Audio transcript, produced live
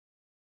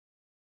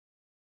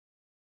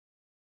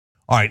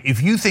All right,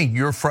 if you think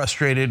you're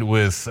frustrated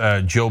with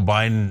Joe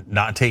Biden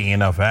not taking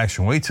enough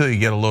action, wait till you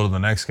get a load of the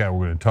next guy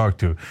we're going to talk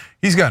to.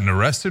 He's gotten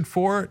arrested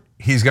for it.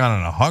 He's gone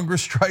on a hunger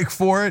strike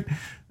for it.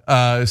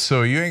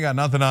 So you ain't got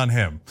nothing on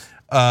him.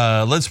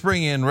 Let's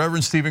bring in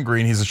Reverend Stephen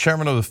Green. He's the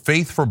chairman of the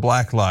Faith for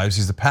Black Lives.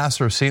 He's the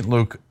pastor of St.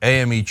 Luke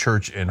AME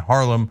Church in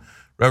Harlem.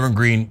 Reverend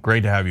Green,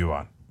 great to have you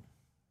on.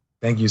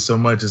 Thank you so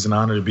much. It's an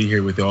honor to be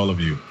here with all of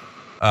you.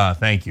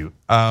 Thank you.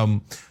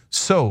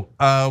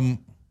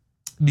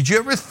 Did you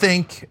ever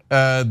think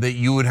that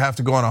you would have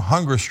to go on a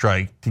hunger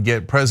strike to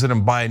get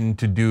President Biden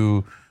to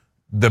do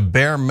the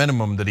bare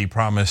minimum that he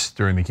promised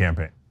during the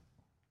campaign?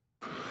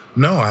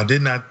 No, I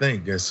did not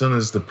think. As soon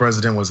as the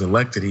president was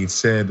elected, he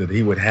said that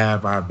he would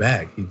have our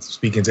back. He's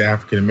speaking to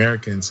African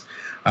Americans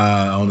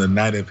on the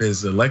night of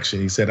his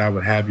election. He said, "I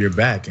would have your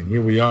back," and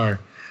here we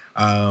are.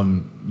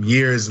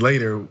 Years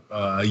later,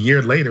 a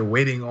year later,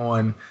 waiting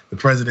on the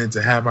president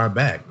to have our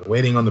back,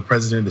 waiting on the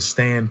president to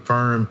stand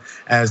firm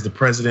as the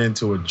president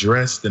to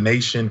address the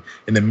nation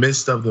in the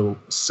midst of the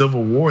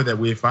civil war that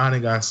we're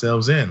finding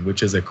ourselves in,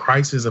 which is a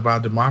crisis of our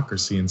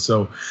democracy. And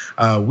so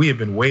we have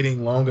been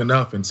waiting long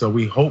enough. And so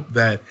we hope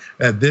that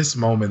at this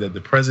moment that the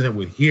president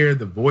would hear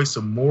the voice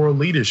of moral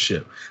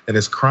leadership that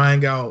is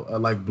crying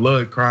out like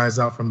blood cries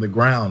out from the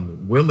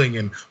ground, willing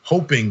and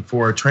hoping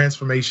for a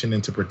transformation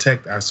and to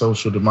protect our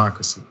social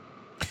democracy.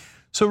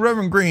 So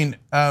Reverend Green,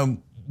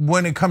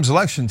 when it comes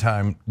election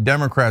time,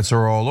 Democrats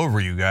are all over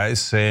you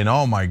guys saying,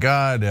 "Oh my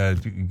God,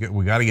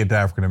 we got to get the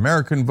African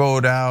American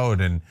vote out,"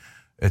 and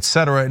et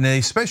cetera. And they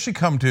especially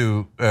come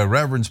to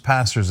reverends,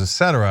 pastors, et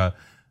cetera,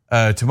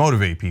 to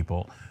motivate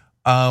people.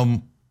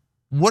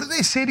 What do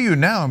they say to you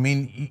now? I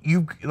mean,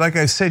 you, like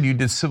I said, you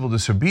did civil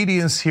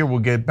disobedience here. We'll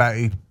get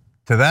back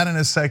to that in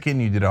a second.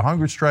 You did a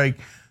hunger strike.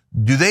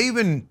 Do they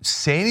even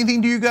say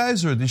anything to you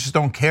guys, or they just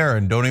don't care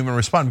and don't even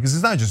respond? Because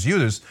it's not just you.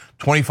 There's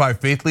 25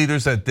 faith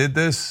leaders that did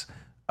this.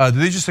 Do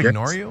they just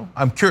ignore you?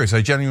 I'm curious.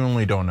 I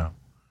genuinely don't know.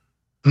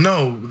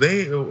 No,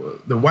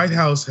 the White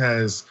House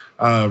has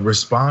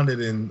responded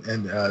and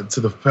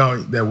to the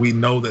point that we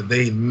know that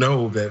they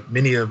know that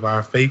many of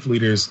our faith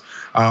leaders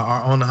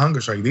are on the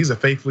hunger strike. These are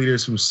faith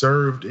leaders who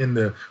served in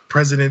the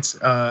president's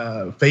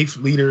faith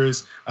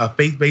leaders,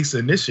 faith-based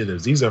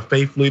initiatives. These are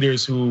faith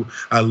leaders who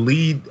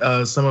lead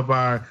some of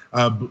our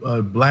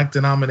black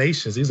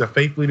denominations. These are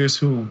faith leaders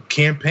who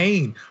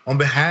campaign on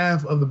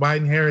behalf of the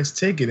Biden-Harris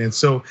ticket. And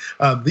so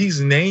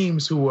these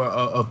names who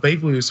are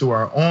faith leaders who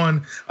are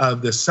on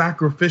the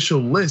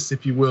sacrificial list,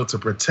 if you will, to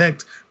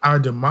protect our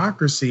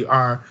democracy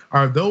are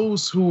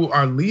those who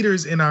are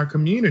leaders in our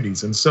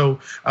communities. And so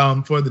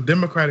for the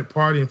Democratic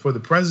Party and for the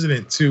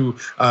president to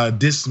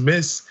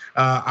dismiss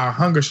our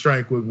hunger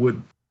strike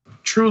would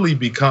truly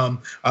become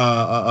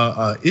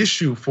a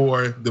issue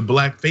for the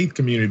black faith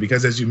community,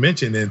 because as you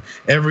mentioned, in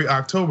every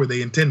October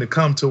they intend to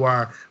come to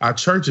our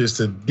churches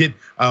to get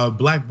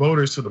black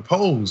voters to the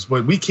polls.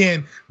 But we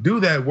can't do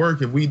that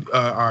work if we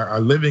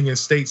are living in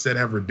states that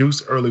have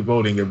reduced early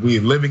voting, if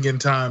we're living in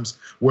times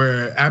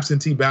where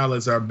absentee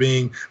ballots are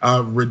being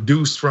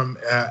reduced from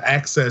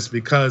access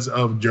because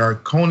of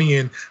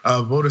draconian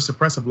voter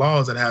suppressive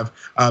laws that have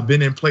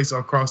been in place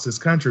across this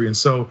country. And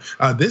so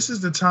this is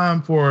the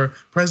time for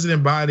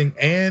President Biden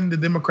and the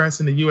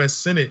Democrats in the US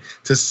Senate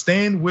to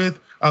stand with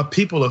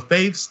people of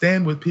faith,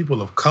 stand with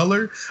people of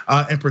color,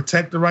 and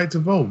protect the right to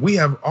vote. We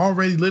have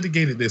already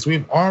litigated this.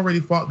 We've already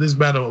fought this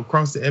battle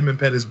across the Edmund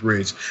Pettus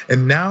Bridge.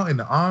 And now, in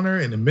the honor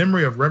and the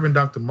memory of Reverend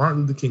Dr.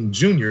 Martin Luther King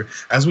Jr.,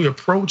 as we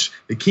approach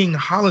the King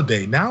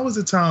holiday, now is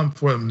the time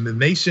for the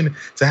nation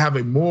to have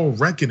a moral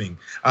reckoning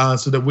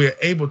so that we're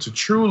able to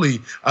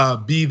truly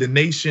be the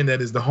nation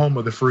that is the home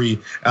of the free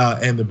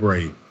and the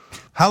brave.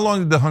 How long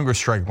did the hunger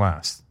strike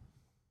last?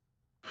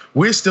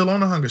 We're still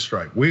on a hunger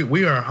strike.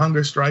 We are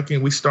hunger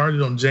striking. We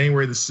started on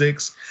January the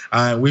 6th.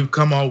 We've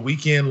come all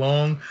weekend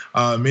long.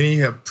 Many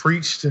have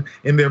preached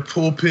in their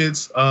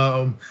pulpits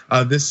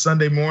this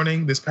Sunday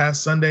morning, this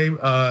past Sunday.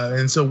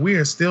 And so we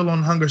are still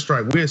on hunger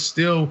strike. We are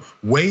still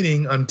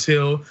waiting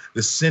until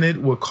the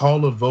Senate will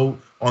call a vote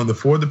on the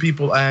For the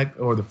People Act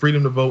or the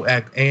Freedom to Vote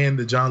Act and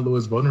the John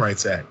Lewis Voting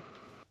Rights Act.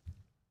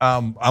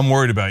 I'm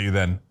worried about you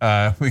then,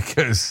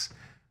 because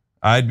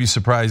I'd be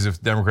surprised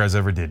if Democrats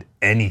ever did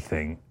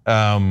anything.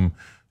 I'm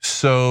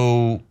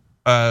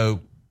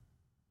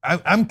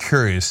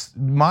curious,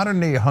 modern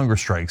day hunger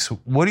strikes,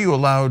 what are you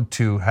allowed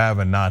to have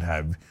and not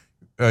have?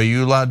 Are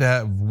you allowed to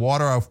have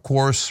water, of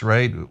course,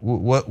 right?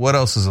 What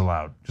else is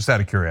allowed? Just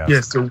out of curiosity.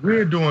 Yes, so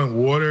we're doing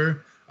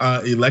water,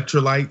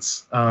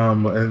 electrolytes,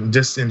 and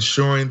just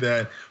ensuring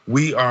that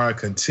we are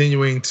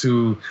continuing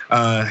to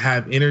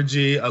have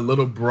energy, a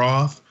little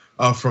broth.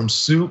 From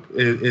soup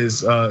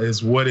is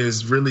what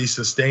is really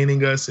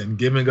sustaining us and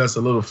giving us a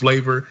little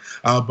flavor,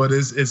 but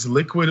it's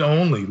liquid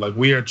only. Like,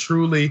 we are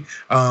truly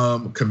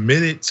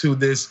committed to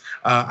this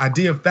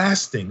idea of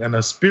fasting, and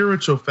a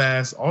spiritual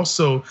fast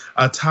also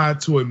tied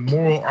to a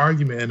moral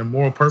argument and a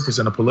moral purpose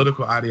and a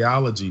political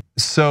ideology.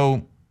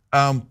 So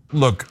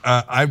look,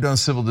 I've done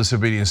civil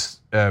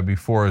disobedience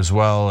before as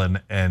well,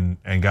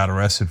 and got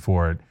arrested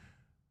for it.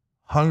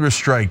 Hunger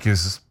strike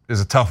is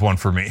is a tough one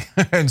for me,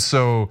 and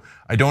so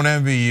I don't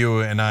envy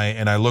you, and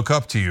I look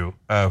up to you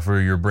for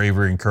your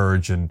bravery and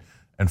courage and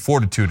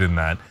fortitude in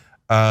that.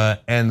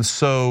 And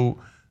so,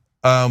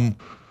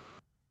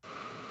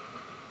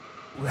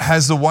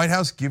 has the White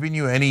House given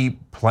you any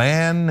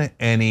plan,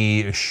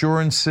 any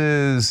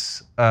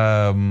assurances,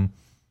 any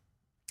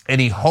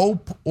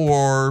hope,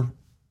 or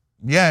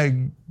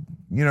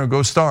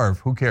go starve?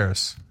 Who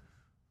cares?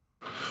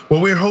 Well,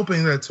 we're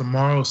hoping that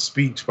tomorrow's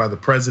speech by the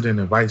president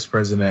and vice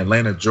president in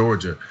Atlanta,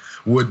 Georgia,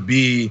 would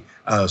be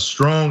a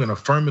strong and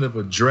affirmative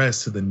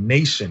address to the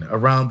nation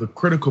around the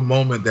critical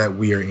moment that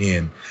we are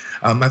in.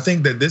 I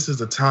think that this is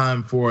a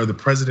time for the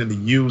president to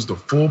use the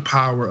full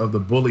power of the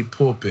bully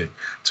pulpit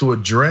to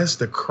address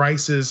the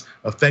crisis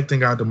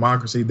affecting our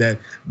democracy that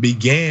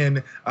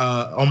began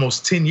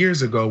almost 10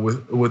 years ago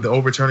with the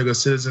overturning of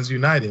Citizens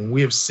United. And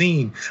we have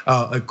seen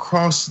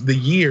across the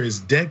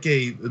years,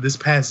 this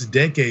past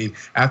decade,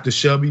 after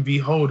Shelby v.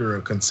 Holder,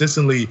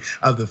 consistently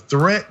the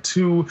threat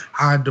to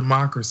our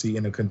democracy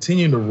and to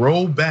continue to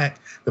roll back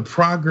the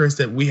progress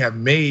that we have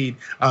made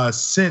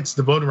since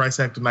the Voting Rights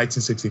Act of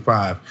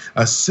 1965,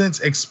 since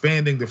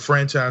expanding the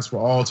franchise for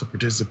all to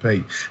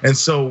participate. And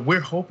so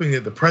we're hoping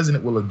that the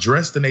president will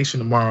address the nation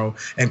tomorrow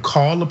and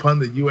call upon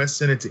the US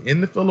Senate to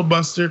end the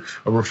filibuster,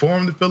 or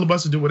reform the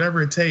filibuster, do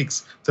whatever it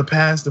takes to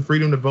pass the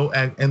Freedom to Vote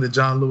Act and the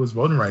John Lewis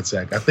Voting Rights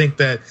Act. I think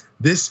that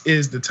this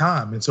is the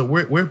time. And so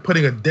we're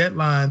putting a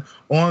deadline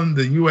on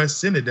the US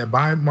Senate that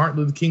by Martin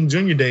Luther King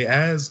Jr. Day,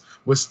 as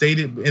was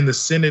stated in the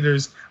Senator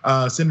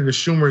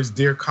Schumer's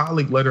Dear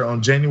Colleague letter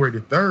on January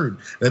the 3rd,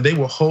 that they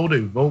will hold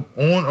a vote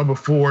on or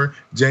before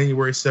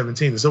January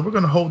 17th. And so we're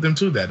gonna hold them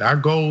to that. Our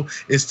goal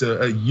is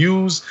to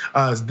use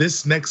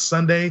this next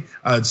Sunday,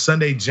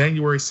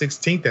 January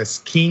 16th, that's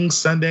King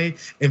Sunday,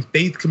 in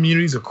faith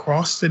communities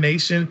across the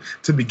nation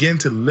to begin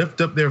to lift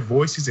up their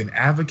voices and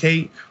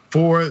advocate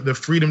for the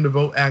Freedom to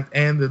Vote Act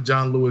and the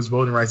John Lewis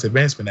Voting Rights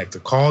Advancement Act, to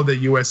call the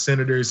US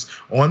senators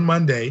on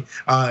Monday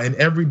and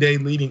every day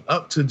leading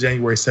up to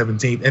January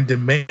 17th and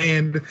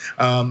demand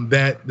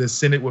that the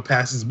Senate will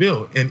pass this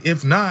bill. And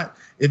if not,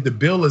 if the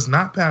bill is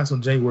not passed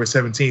on January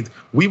 17th,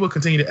 we will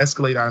continue to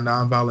escalate our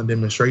nonviolent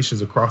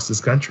demonstrations across this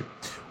country.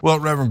 Well,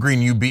 Reverend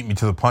Green, you beat me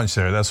to the punch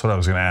there. That's what I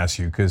was gonna ask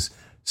you, because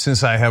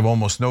since I have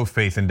almost no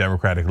faith in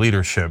Democratic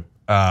leadership,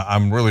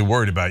 I'm really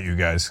worried about you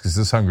guys, because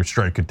this hunger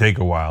strike could take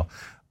a while.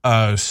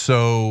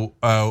 So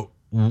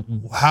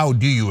how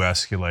do you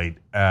escalate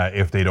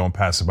if they don't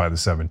pass it by the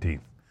 17th?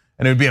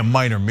 And it'd be a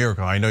minor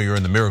miracle. I know you're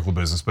in the miracle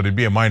business, but it'd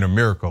be a minor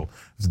miracle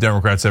if the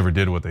Democrats ever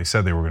did what they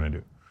said they were gonna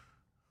do.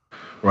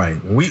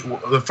 Right,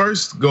 the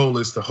first goal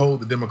is to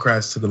hold the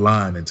Democrats to the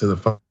line and to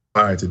the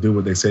fire to do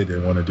what they say they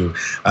want to do.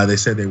 They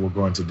said they were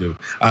going to do.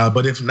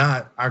 But if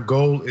not, our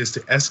goal is to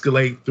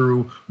escalate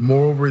through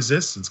moral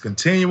resistance,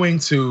 continuing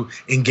to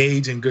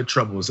engage in good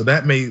trouble. So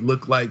that may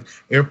look like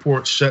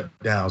airport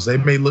shutdowns. They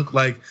may look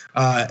like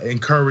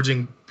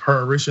encouraging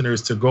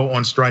parishioners to go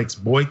on strikes,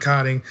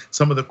 boycotting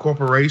some of the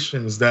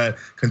corporations that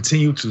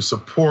continue to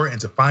support and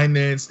to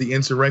finance the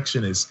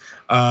insurrectionists,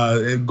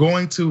 and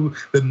going to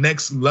the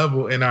next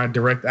level in our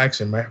direct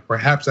action.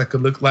 Perhaps that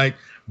could look like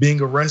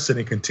being arrested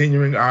and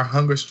continuing our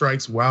hunger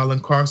strikes while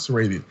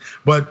incarcerated.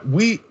 But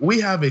we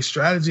have a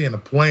strategy and a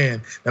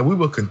plan that we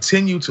will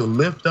continue to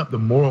lift up the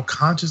moral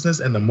consciousness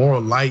and the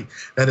moral light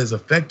that is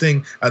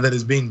affecting, that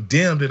is being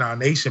dimmed in our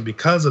nation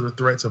because of the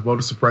threats of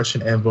voter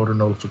suppression and voter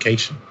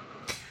nullification.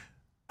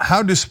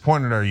 How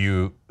disappointed are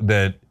you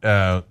that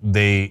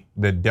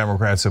that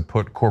Democrats have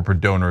put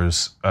corporate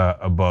donors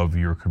above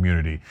your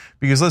community?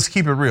 Because let's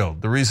keep it real.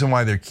 The reason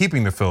why they're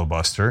keeping the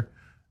filibuster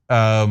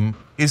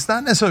is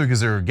not necessarily because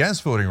they're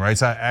against voting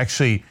rights. I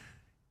actually,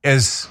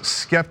 as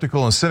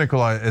skeptical and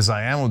cynical as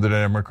I am with the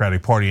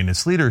Democratic Party and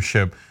its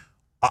leadership,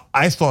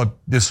 I thought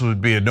this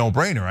would be a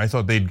no-brainer. I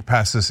thought they'd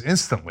pass this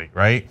instantly,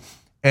 right?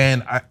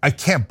 And I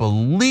can't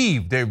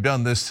believe they've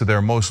done this to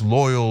their most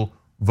loyal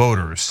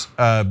voters,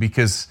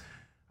 because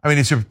I mean,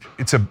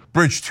 it's a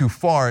bridge too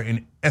far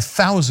in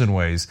 1,000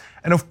 ways.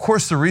 And of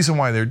course, the reason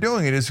why they're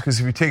doing it is because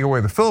if you take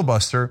away the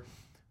filibuster,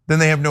 then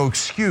they have no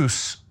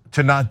excuse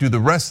to not do the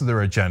rest of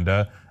their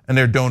agenda, and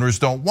their donors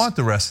don't want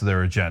the rest of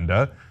their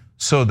agenda.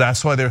 So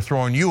that's why they're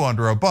throwing you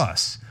under a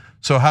bus.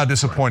 So how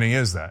disappointing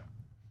is that?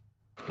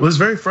 Well, it's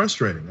very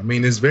frustrating. I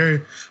mean, it's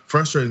very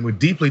frustrating. We're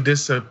deeply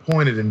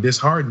disappointed and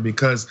disheartened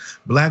because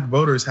Black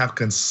voters have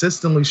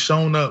consistently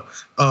shown up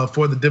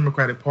for the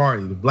Democratic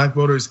Party. The Black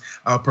voters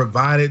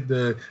provided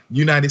the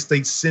United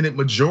States Senate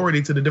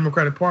majority to the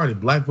Democratic Party.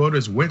 Black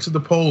voters went to the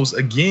polls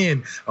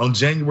again on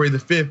January the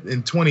 5th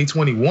in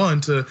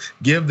 2021 to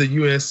give the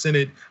US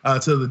Senate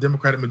to the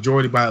Democratic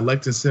majority by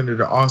electing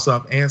Senator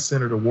Ossoff and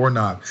Senator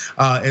Warnock.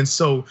 And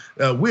so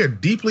we're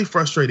deeply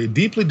frustrated,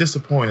 deeply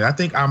disappointed. I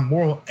think our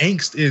moral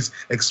angst is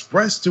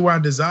expressed through our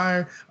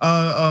desire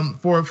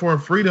for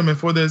freedom and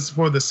for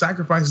the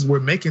sacrifices we're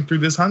making through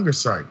this hunger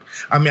strike.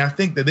 I mean, I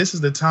think that this is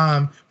the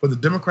time for the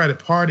Democratic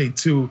Party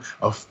to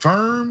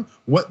affirm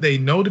what they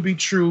know to be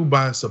true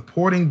by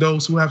supporting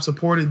those who have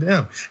supported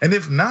them. And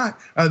if not,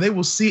 they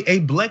will see a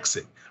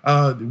Blexit.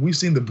 We've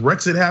seen the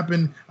Brexit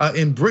happen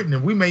in Britain,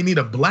 and we may need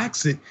a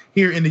Blaxit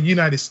here in the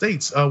United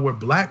States, where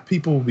Black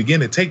people will begin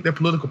to take their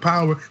political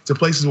power to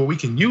places where we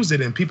can use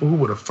it, and people who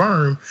would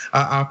affirm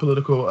our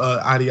political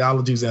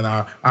ideologies and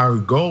our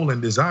goal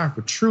and desire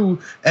for true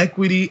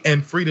equity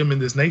and freedom in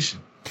this nation.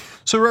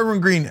 So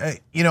Reverend Green,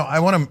 I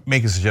want to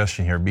make a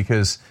suggestion here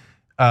because,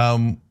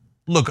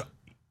 look,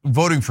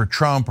 voting for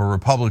Trump or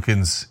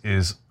Republicans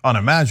is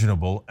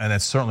unimaginable, and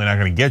that's certainly not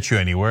going to get you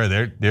anywhere.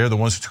 They're the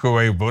ones who took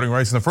away voting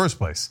rights in the first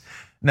place.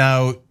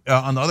 Now,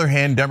 on the other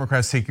hand,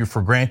 Democrats take you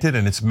for granted,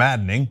 and it's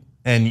maddening,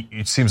 and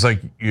it seems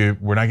like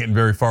we're not getting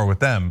very far with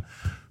them.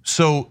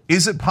 So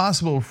is it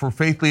possible for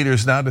faith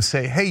leaders now to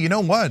say, hey, you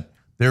know what?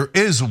 There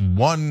is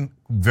one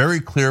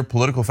very clear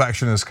political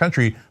faction in this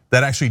country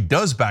that actually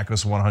does back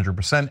us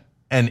 100%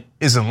 and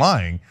isn't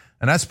lying,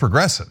 and that's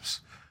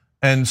progressives.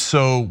 And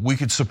so we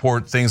could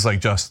support things like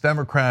Just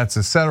Democrats,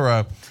 et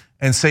cetera,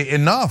 and say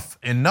enough.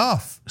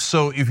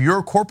 So if you're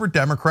a corporate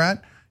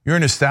Democrat, you're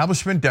an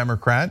establishment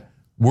Democrat,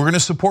 we're gonna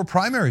support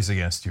primaries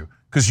against you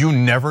because you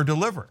never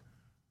deliver.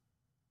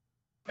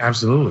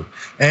 Absolutely,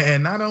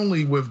 and not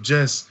only with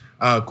just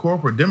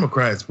corporate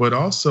Democrats, but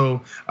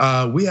also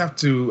we have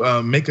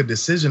to make a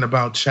decision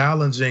about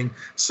challenging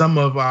some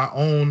of our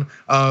own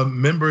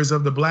members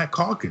of the Black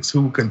Caucus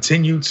who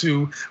continue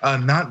to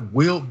not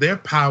wield their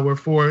power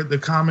for the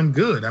common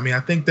good. I mean,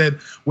 I think that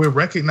we're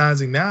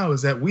recognizing now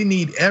is that we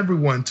need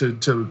everyone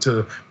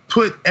to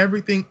put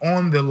everything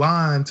on the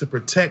line to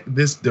protect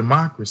this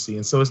democracy.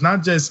 And so it's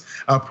not just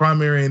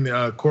primary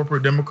and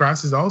corporate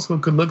Democrats, it also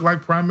could look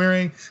like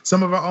primary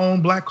some of our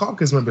own Black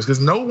Caucus members, because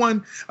no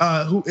one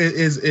who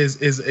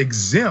is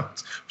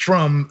exempt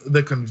from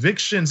the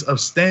convictions of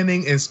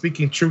standing and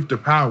speaking truth to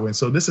power. And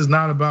so this is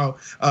not about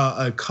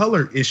a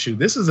color issue.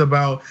 This is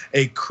about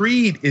a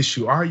creed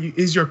issue.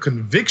 Is your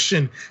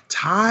conviction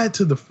tied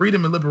to the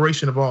freedom and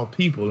liberation of all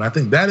people? And I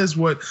think that is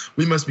what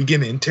we must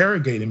begin to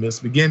interrogate and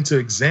must begin to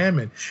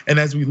examine. And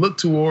as we look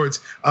towards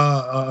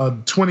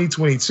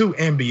 2022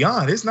 and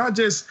beyond, it's not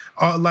just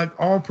like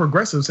all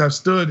progressives have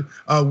stood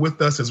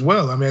with us as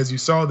well. I mean, as you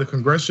saw, the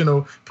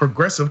Congressional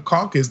Progressive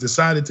Caucus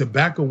decided to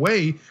back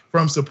away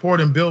from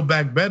supporting Build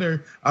Back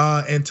Better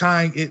and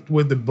tying it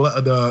with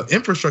the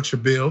infrastructure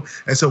bill.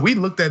 And so we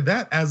looked at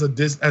that as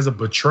a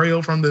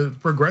betrayal from the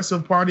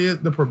Progressive Party,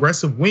 the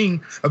progressive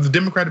wing of the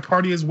Democratic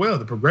Party as well.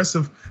 The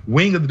progressive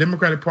wing of the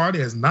Democratic Party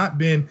has not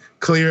been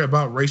clear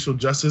about racial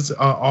justice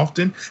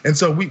often. And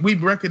so we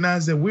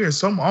recognize that we are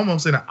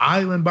almost in an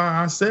island by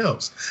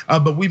ourselves.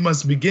 But we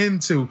must begin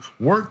to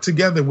work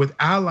together with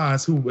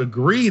allies who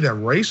agree that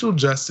racial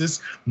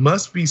justice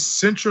must be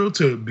central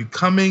to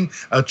becoming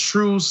a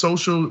true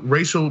social,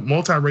 racial,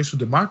 multiracial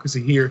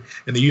democracy here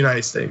in the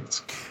United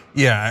States.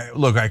 Yeah,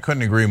 look, I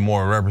couldn't agree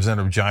more.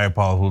 Representative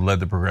Jayapal, who led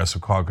the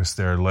Progressive Caucus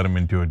there, led him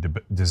into a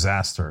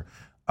disaster.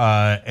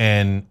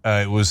 And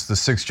it was the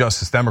 6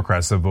 Justice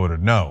Democrats that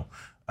voted no.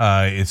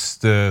 It's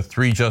the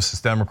 3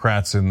 Justice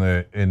Democrats in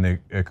the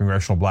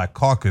Congressional Black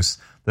Caucus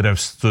that have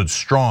stood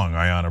strong: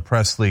 Ayanna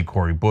Pressley,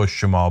 Cori Bush,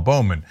 Jamal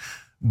Bowman.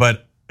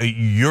 But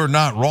you're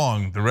not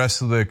wrong. The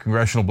rest of the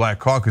Congressional Black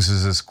Caucus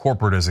is as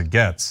corporate as it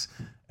gets.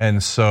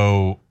 And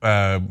so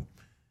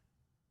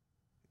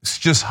it's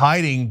just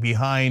hiding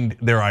behind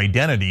their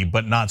identity,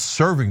 but not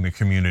serving the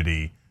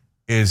community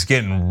is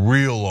getting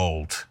real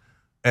old.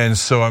 And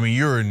so, I mean,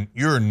 you're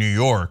in New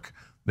York.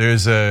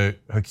 There's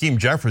Hakeem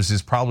Jeffries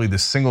is probably the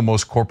single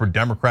most corporate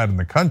Democrat in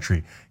the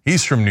country.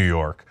 He's from New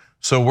York.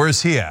 So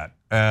where's he at?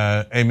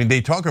 I mean,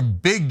 they talk a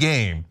big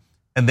game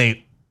and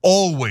they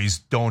always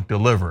don't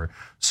deliver.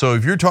 So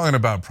if you're talking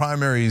about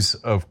primaries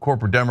of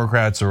corporate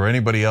Democrats or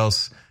anybody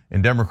else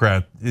in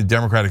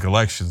Democratic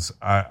elections,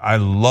 I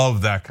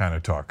love that kind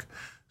of talk.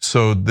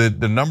 So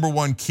the number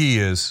one key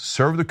is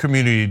serve the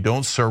community,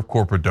 don't serve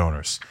corporate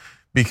donors.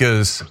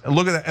 Because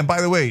look at that, and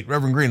by the way,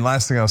 Reverend Green,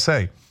 last thing I'll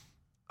say,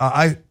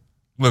 I'll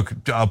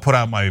put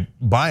out my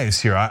bias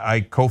here.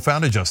 I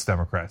co-founded Just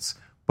Democrats.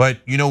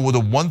 But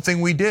the one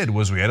thing we did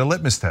was we had a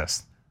litmus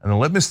test. And the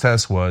litmus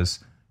test was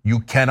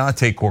you cannot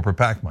take corporate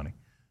PAC money.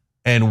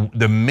 And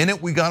the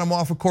minute we got them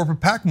off of corporate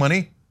PAC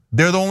money,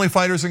 they're the only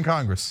fighters in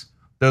Congress.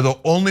 They're the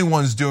only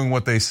ones doing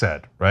what they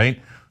said,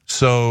 right?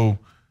 So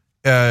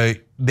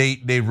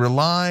they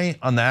rely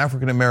on the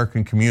African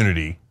American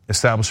community,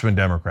 establishment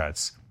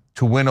Democrats,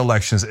 to win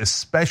elections,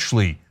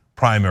 especially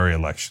primary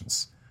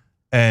elections.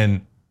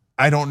 And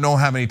I don't know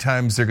how many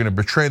times they're gonna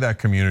betray that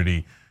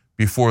community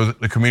before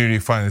the community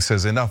finally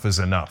says enough is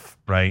enough,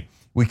 right?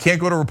 We can't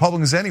go to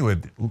Republicans anyway.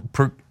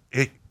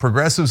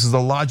 Progressives is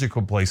the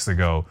logical place to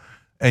go.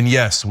 And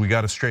yes, we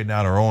got to straighten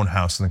out our own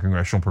house in the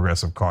Congressional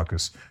Progressive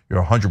Caucus.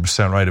 You're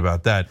 100% right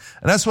about that.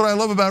 And that's what I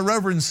love about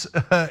reverends,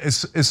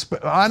 is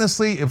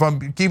honestly, if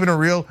I'm keeping it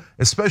real,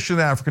 especially in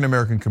the African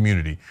American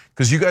community,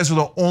 because you guys are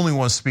the only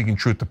ones speaking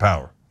truth to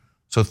power.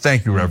 So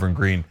thank you, Reverend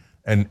Green,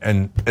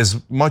 and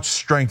as much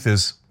strength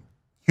as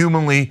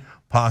humanly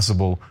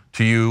possible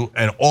to you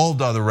and all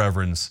the other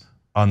reverends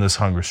on this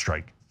hunger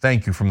strike.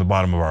 Thank you from the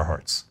bottom of our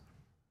hearts.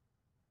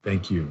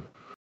 Thank you.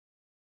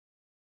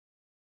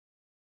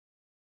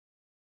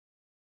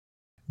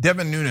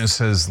 Devin Nunes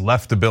has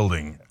left the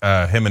building,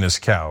 him and his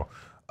cow.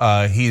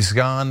 He's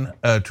gone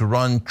to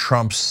run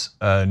Trump's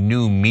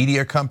new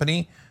media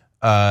company,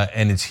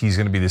 and he's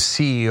going to be the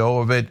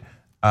CEO of it,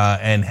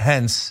 and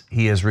hence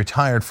he has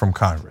retired from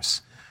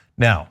Congress.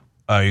 Now,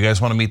 you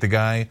guys want to meet the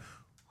guy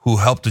who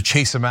helped to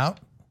chase him out?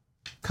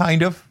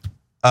 Kind of.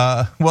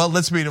 Well,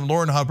 let's meet him.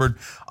 Lauren Hubbard,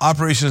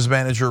 Operations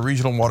Manager,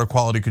 Regional Water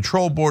Quality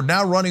Control Board,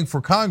 now running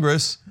for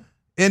Congress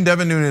in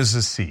Devin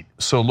Nunes' seat.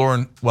 So,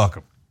 Lauren,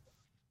 welcome.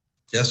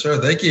 Yes,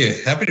 sir. Thank you.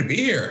 Happy to be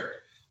here.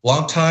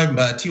 Longtime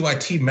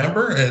TYT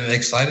member and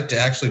excited to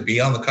actually be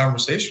on the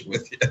conversation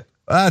with you.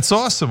 That's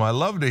awesome. I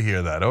love to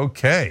hear that.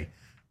 Okay.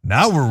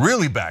 Now we're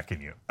really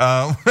backing you.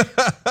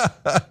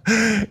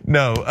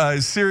 No,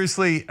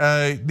 seriously,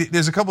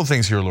 there's a couple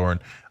things here, Lauren.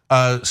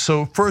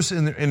 So first,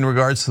 in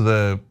regards to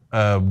the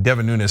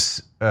Devin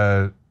Nunes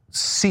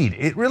seat,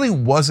 it really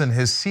wasn't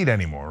his seat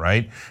anymore,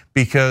 right?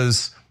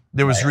 Because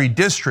there was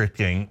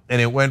redistricting,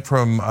 and it went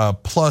from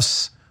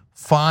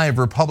 +5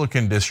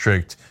 Republican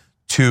district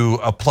to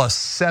a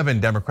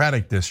 +7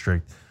 Democratic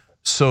district.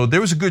 So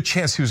there was a good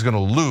chance he was going to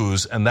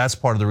lose, and that's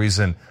part of the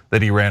reason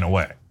that he ran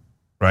away,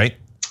 right?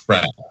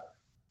 Right.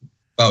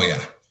 Oh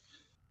yeah.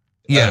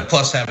 Yeah.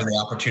 Plus having the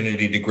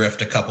opportunity to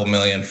grift a couple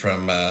million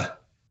from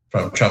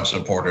Trump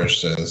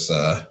supporters is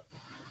an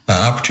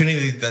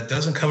opportunity that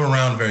doesn't come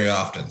around very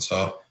often. So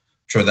I'm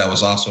sure that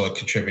was also a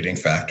contributing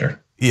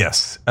factor.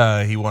 Yes,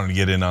 he wanted to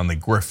get in on the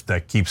grift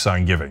that keeps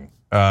on giving.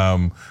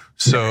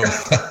 So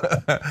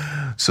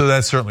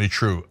that's certainly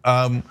true.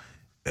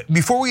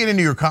 Before we get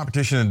into your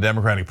competition in the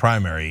Democratic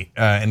primary,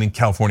 and in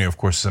California, of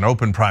course, it's an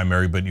open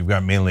primary, but you've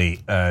got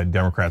mainly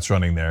Democrats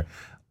running there.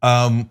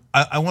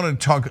 I want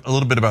to talk a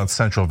little bit about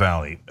Central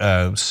Valley.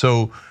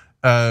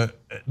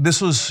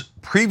 This was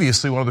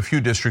previously one of the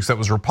few districts that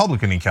was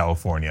Republican in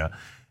California,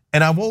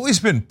 and I've always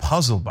been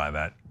puzzled by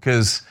that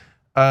because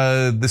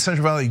the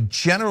Central Valley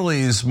generally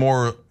is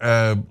more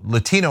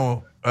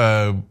Latino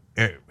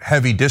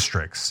heavy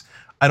districts.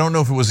 I don't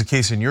know if it was the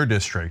case in your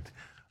district,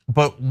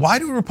 but why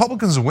do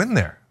Republicans win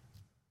there?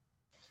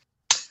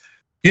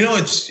 You know,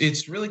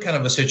 it's really kind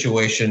of a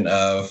situation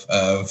of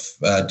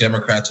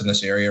Democrats in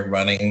this area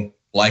running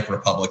like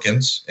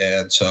Republicans,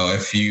 and so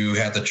if you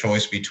had the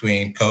choice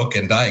between Coke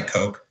and Diet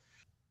Coke,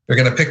 you're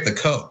going to pick the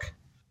Coke,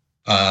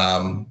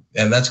 and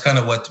that's kind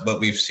of what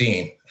we've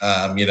seen.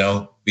 You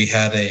know, we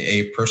had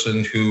a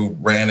person who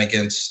ran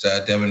against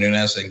Devin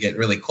Nunes and get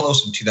really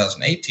close in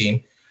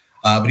 2018,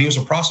 but he was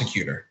a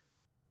prosecutor.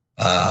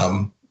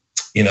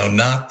 You know,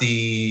 not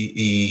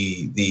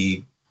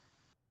the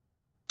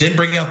didn't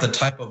bring out the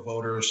type of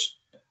voters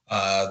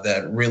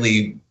that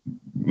really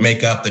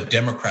make up the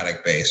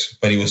Democratic base,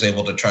 but he was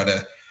able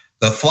to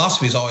the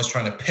philosophy is always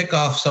trying to pick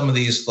off some of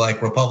these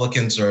like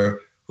Republicans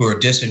or who are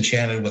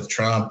disenchanted with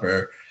Trump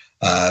or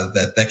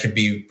that could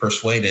be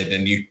persuaded.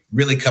 And you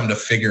really come to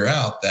figure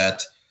out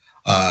that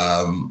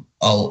a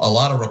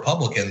lot of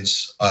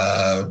Republicans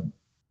kind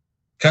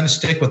of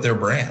stick with their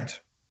brand.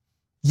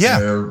 Yeah.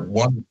 They're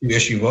 1 or 2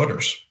 issue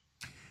voters.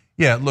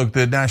 Yeah, look,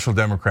 the National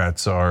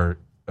Democrats are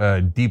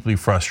deeply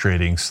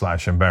frustrating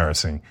 /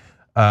 embarrassing.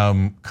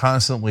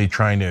 Constantly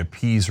trying to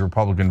appease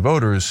Republican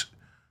voters,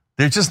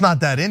 they're just not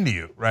that into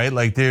you, right?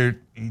 Like if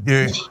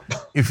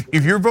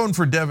you're voting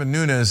for Devin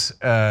Nunes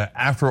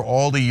after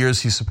all the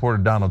years he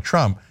supported Donald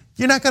Trump,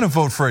 you're not going to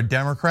vote for a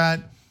Democrat.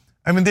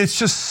 I mean, it's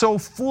just so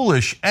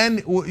foolish,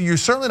 and you're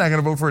certainly not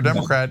going to vote for a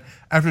Democrat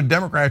after a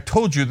Democrat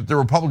told you that the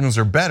Republicans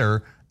are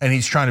better, and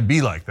he's trying to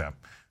be like them.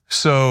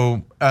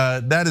 So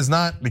that is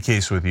not the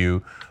case with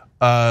you,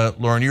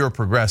 Lauren. You're a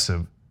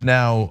progressive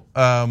now.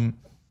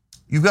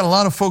 You've got a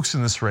lot of folks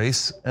in this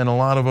race, and a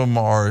lot of them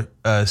are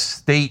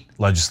state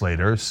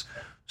legislators.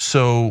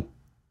 So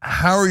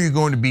how are you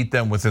going to beat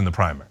them within the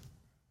primary?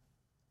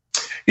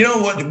 You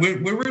know what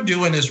we're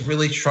doing is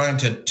really trying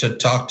to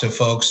talk to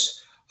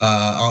folks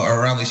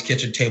around these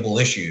kitchen table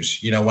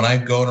issues. You know, when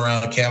I'm going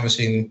around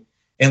canvassing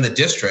in the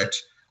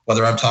district,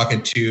 whether I'm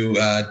talking to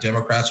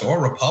Democrats or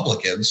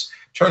Republicans,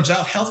 turns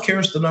out healthcare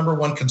is the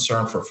 #1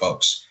 concern for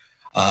folks,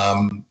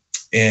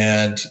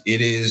 and it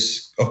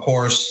is, of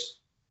course.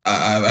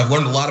 I've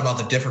learned a lot about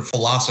the different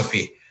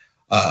philosophy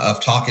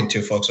of talking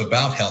to folks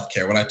about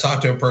healthcare. When I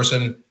talk to a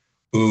person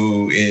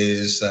who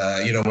is,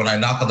 you know, when I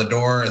knock on the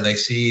door and they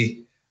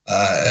see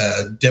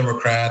a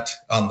Democrat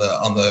on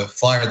the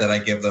flyer that I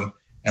give them,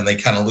 and they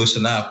kind of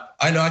loosen up,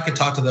 I know I can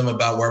talk to them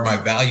about where my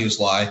values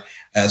lie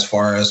as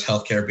far as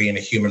healthcare being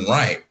a human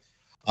right.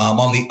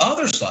 On the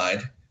other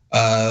side,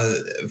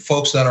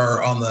 folks that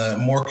are on the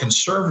more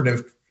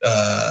conservative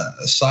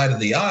side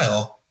of the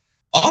aisle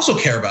also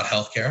care about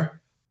healthcare.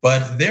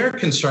 But their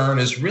concern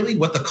is really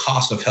what the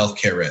cost of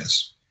healthcare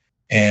is.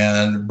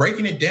 And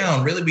breaking it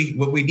down, really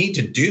what we need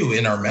to do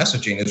in our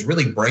messaging is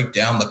really break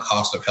down the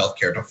cost of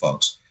healthcare to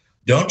folks.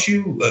 Wouldn't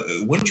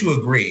you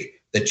agree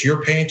that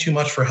you're paying too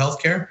much for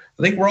healthcare?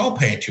 I think we're all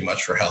paying too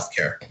much for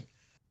healthcare.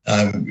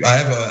 I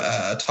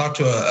have talked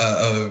to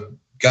a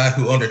guy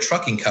who owned a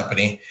trucking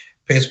company,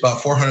 pays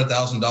about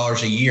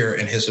 $400,000 a year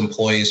in his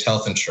employees'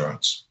 health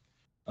insurance.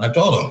 And I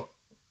told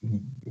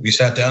him, we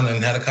sat down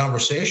and had a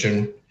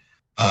conversation.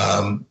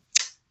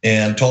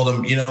 and told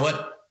him, you know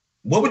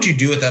what would you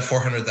do with that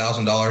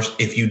 $400,000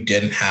 if you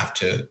didn't have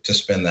to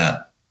spend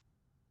that?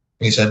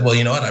 He said, well,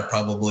 you know what, I'd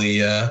probably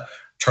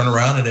turn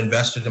around and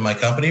invest it in my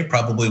company,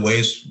 probably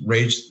raise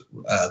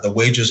the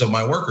wages of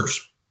my workers.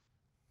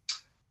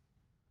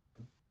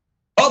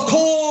 Of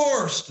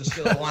course, to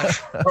steal a line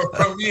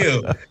from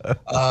you.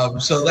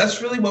 So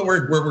that's really what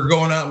we're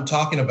going out and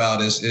talking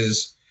about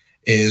is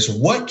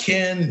what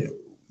can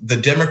the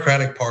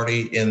Democratic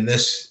Party in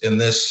this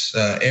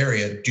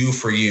area do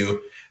for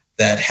you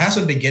that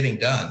hasn't been getting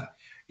done?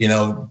 You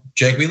know,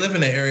 Jake, we live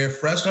in an area.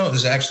 Fresno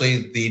is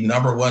actually the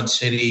 #1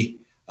 city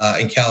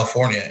in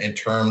California in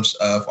terms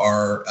of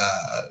our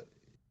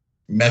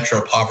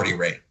metro poverty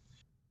rate.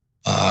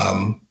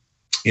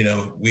 You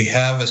know, we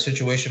have a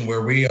situation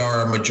where we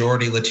are a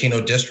majority Latino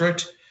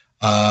district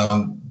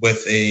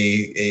with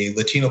a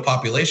Latino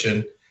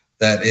population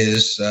that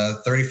is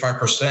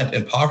 35%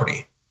 in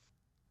poverty.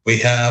 We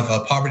have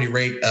a poverty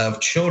rate of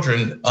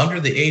children under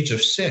the age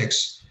of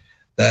 6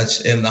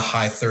 that's in the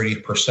high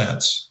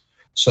 30%.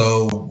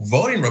 So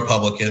voting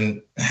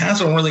Republican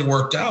hasn't really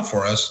worked out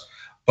for us.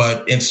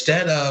 But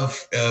instead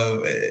of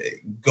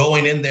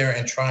going in there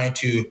and trying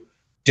to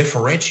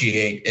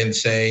differentiate and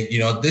say, you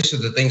know, this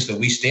is the things that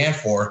we stand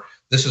for,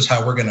 this is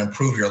how we're going to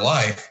improve your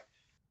life,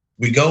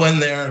 we go in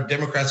there,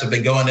 Democrats have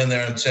been going in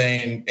there and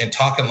saying and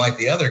talking like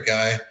the other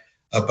guy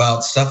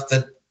about stuff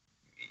that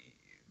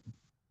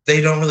they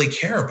don't really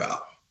care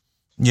about.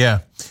 Yeah.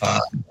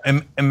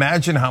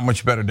 Imagine how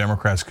much better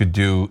Democrats could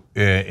do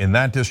in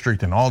that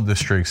district and all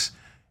districts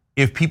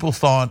if people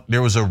thought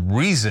there was a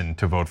reason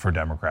to vote for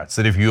Democrats,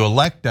 that if you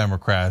elect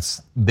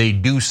Democrats, they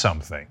do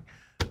something.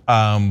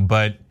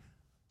 But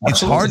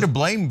it's hard to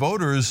blame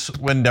voters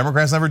when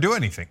Democrats never do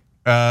anything.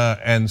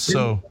 And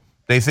so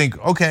they think,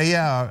 okay,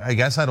 yeah, I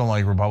guess I don't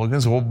like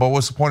Republicans, well, but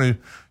what's the point of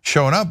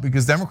showing up,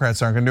 because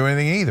Democrats aren't gonna do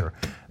anything either.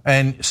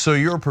 And so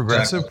you're a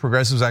progressive. Exactly.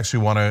 Progressives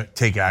actually wanna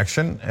take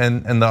action,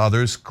 and the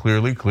others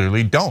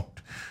clearly don't.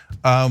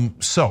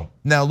 So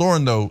now,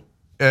 Lauren, though,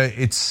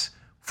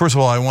 first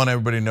of all, I want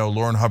everybody to know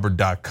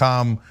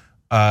laurenhubbard.com.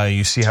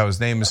 You see how his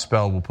name is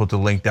spelled. We'll put the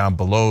link down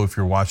below if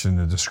you're watching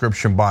the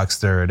description box.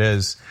 There it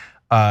is.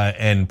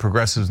 And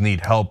progressives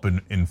need help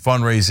in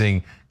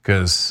fundraising,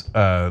 because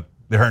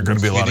there aren't going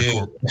to be a lot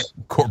of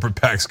corporate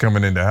PACs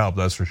coming in to help.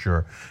 That's for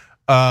sure.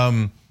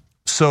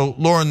 So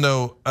Lauren,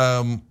 though,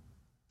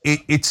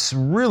 it's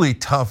really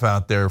tough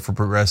out there for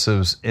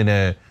progressives in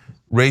a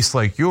race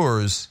like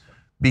yours,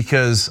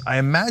 because I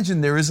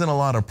imagine there isn't a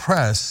lot of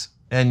press.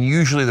 And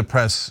usually the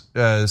press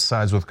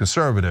sides with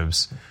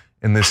conservatives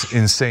in this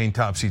insane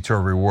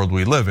topsy-turvy world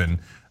we live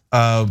in.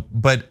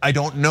 But I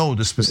don't know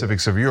the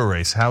specifics of your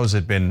race. How has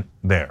it been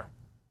there?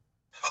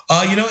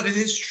 You know what? It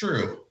is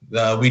true.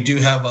 We do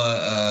have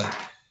a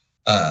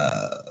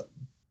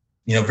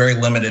very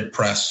limited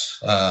press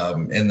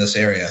in this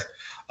area.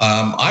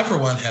 I, for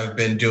one, have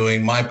been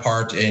doing my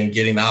part in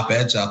getting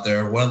op-eds out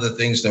there. One of the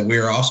things that we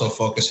are also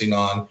focusing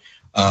on,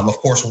 of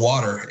course,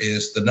 water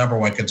is the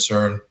 #1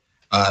 concern.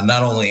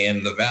 Not only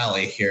in the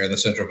Valley here in the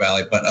Central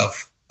Valley, but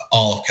of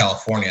all of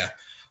California.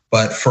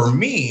 But for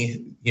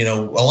me, you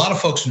know, a lot of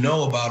folks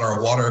know about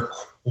our water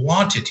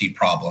quantity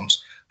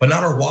problems, but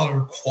not our water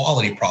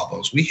quality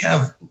problems. We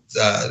have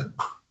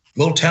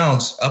little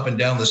towns up and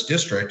down this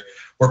district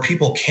where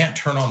people can't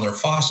turn on their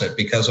faucet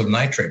because of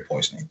nitrate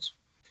poisonings.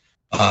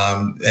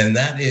 And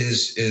that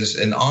is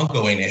an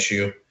ongoing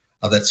issue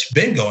that's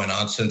been going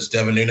on since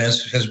Devin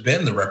Nunes has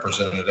been the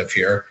representative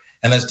here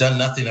and has done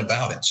nothing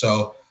about it.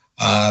 So,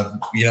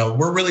 you know,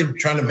 we're really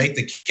trying to make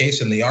the case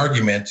and the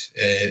argument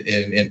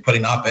in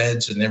putting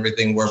op-eds and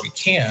everything where we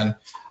can,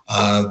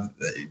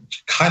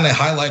 kind of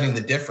highlighting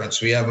the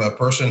difference. We have a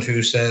person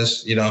who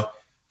says, you know,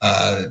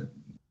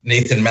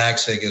 Nathan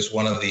Magsig is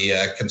one of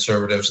the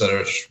conservatives that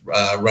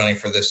are running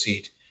for this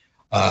seat.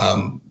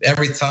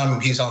 Every time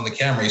he's on the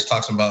camera, he's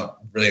talking about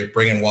really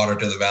bringing water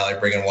to the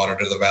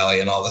valley,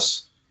 and all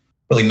this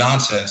really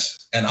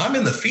nonsense. And I'm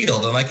in the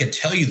field, and I can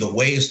tell you the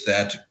ways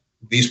that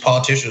these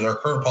politicians, our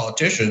current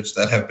politicians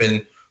that have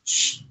been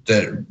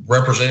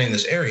representing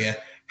this area,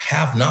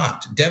 have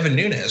not. Devin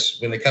Nunes,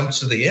 when it comes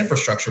to the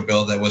infrastructure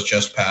bill that was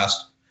just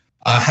passed,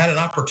 had an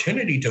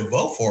opportunity to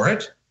vote for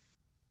it,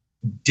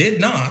 did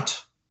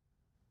not.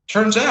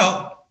 Turns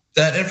out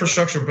that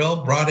infrastructure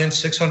bill brought in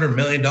 $600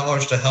 million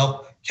to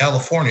help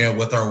California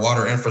with our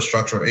water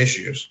infrastructure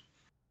issues.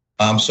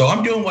 So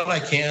I'm doing what I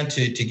can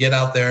to get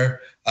out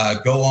there,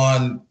 go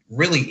on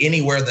really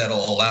anywhere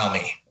that'll allow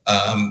me.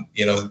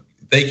 You know,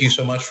 thank you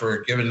so much for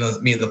giving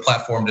me the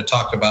platform to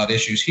talk about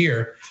issues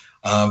here.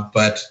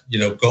 But, you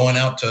know, going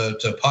out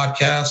to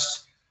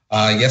podcasts.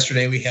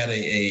 Yesterday we had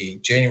a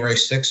January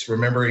 6th,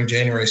 remembering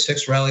January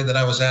 6th rally that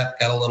I was at,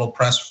 got a little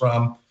press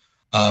from.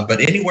 But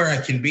anywhere I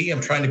can be,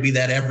 I'm trying to be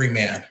that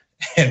everyman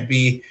and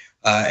be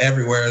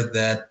everywhere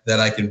that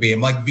I can be. I'm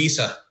like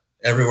Visa,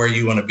 everywhere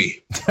you want to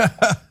be.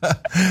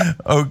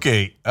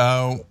 Okay.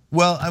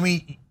 Well, I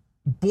mean,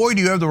 boy,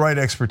 do you have the right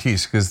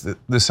expertise, because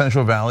the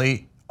Central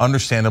Valley,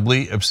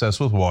 understandably obsessed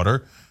with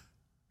water.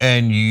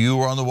 and you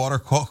were on the Water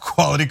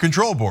Quality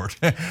Control Board.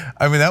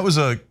 I mean, that was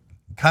a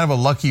kind of a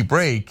lucky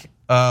break.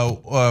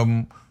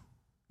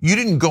 You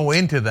didn't go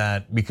into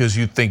that because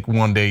you think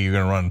one day you're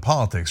going to run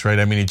politics, right?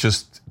 I mean, it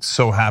just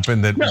so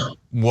happened that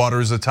water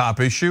is a top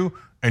issue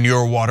and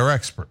you're a water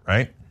expert,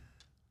 right?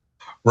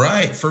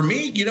 Right. For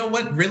me, you know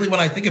what, really, when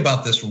I think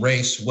about this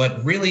race,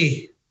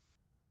 why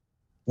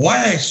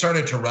I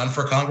started to run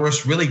for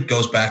Congress really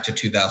goes back to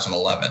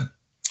 2011.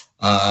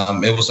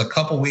 It was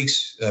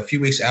a few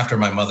weeks after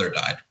my mother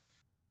died.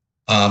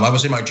 I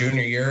was in my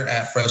junior year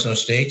at Fresno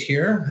State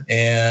here,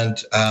 and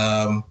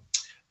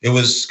it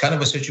was kind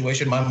of a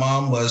situation. My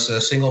mom was a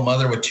single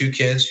mother with 2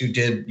 kids who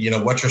did,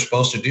 what you're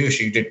supposed to do.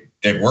 She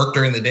did work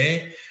during the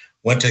day,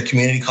 went to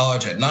community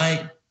college at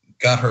night,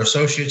 got her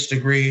associate's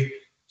degree,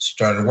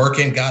 started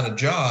working, got a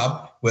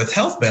job with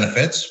health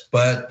benefits,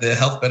 but the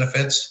health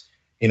benefits,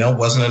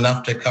 wasn't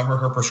enough to cover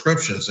her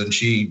prescriptions. And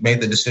she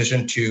made the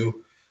decision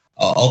to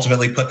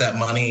ultimately put that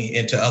money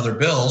into other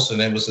bills.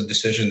 And it was a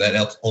decision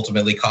that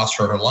ultimately cost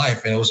her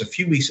life. And it was a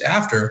few weeks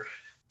after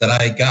that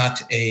I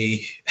got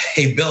a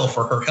bill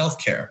for her health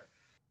care.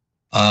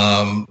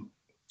 And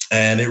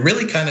it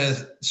really kind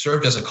of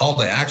served as a call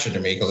to action to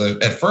me, because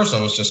at first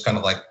I was just kind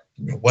of like,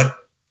 what?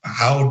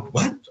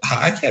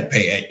 I can't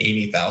pay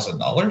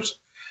 $80,000.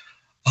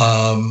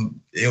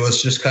 It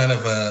was just kind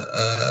of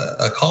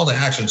a call to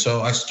action.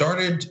 So I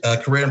started a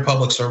career in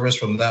public service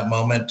from that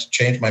moment,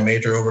 changed my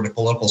major over to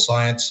political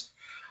science.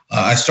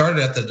 I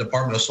started at the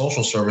Department of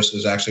Social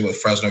Services, actually with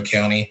Fresno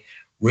County,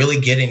 really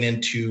getting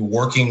into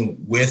working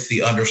with the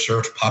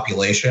underserved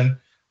population,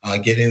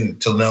 getting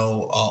to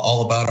know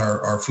all about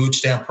our food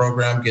stamp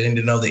program, getting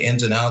to know the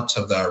ins and outs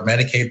of our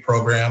Medicaid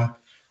program.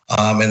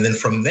 And then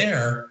from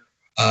there,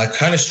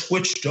 kind of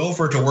switched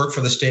over to work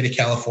for the state of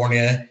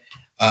California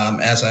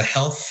as a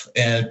health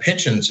and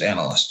pensions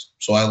analyst.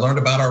 So I learned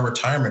about our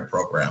retirement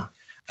program,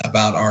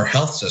 about our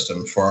health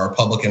system for our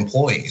public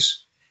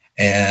employees.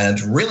 And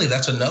really,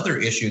 that's another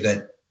issue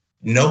that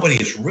nobody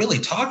is really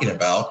talking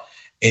about,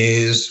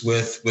 is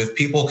with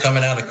people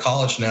coming out of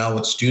college now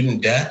with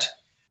student debt.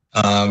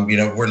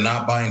 We're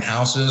not buying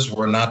houses,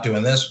 we're not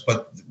doing this,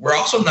 but we're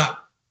also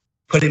not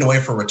putting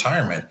away for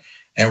retirement.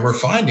 And we're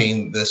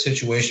finding the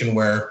situation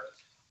where,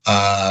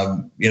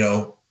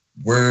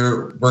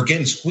 we're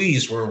getting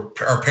squeezed, where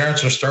our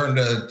parents are starting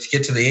to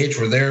get to the age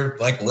where they're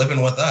like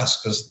living with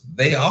us because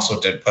they also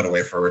didn't put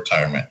away for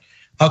retirement.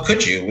 How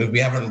could you? We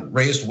haven't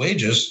raised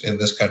wages in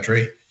this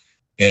country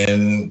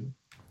in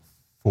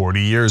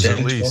 40 years 10,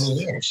 at least.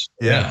 20 years.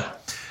 Yeah.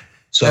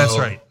 So that's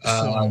right.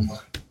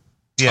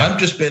 I've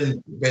just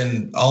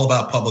been all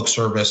about public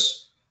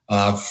service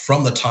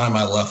from the time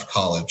I left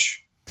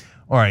college.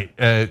 All right,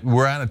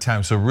 we're out of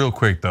time. So real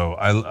quick though,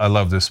 I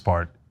love this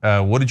part.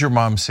 What did your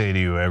mom say to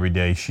you every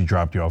day she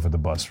dropped you off at the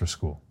bus for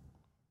school?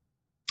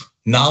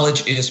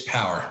 Knowledge is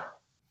power.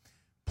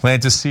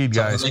 Plant a seed,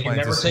 guys. They can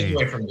never take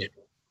away from you.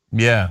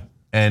 Yeah,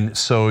 and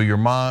so your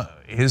mom,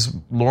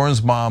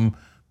 Lauren's mom,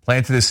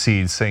 planted a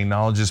seed saying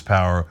knowledge is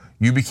power.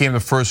 You became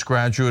the first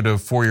graduate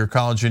of 4-year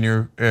college in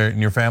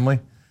your family,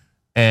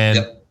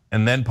 and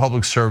then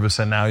public service,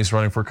 and now he's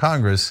running for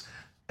Congress.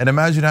 And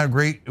imagine how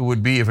great it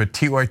would be if a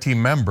TYT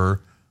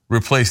member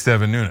replaced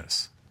Devin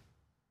Nunes.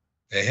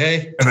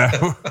 Hey.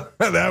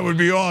 That would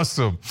be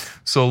awesome.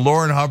 So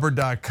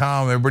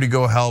LaurenHubbard.com, everybody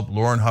go help,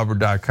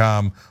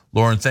 LaurenHubbard.com.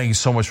 Lauren, thank you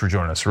so much for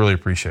joining us. Really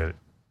appreciate it.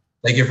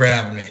 Thank you for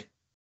having me.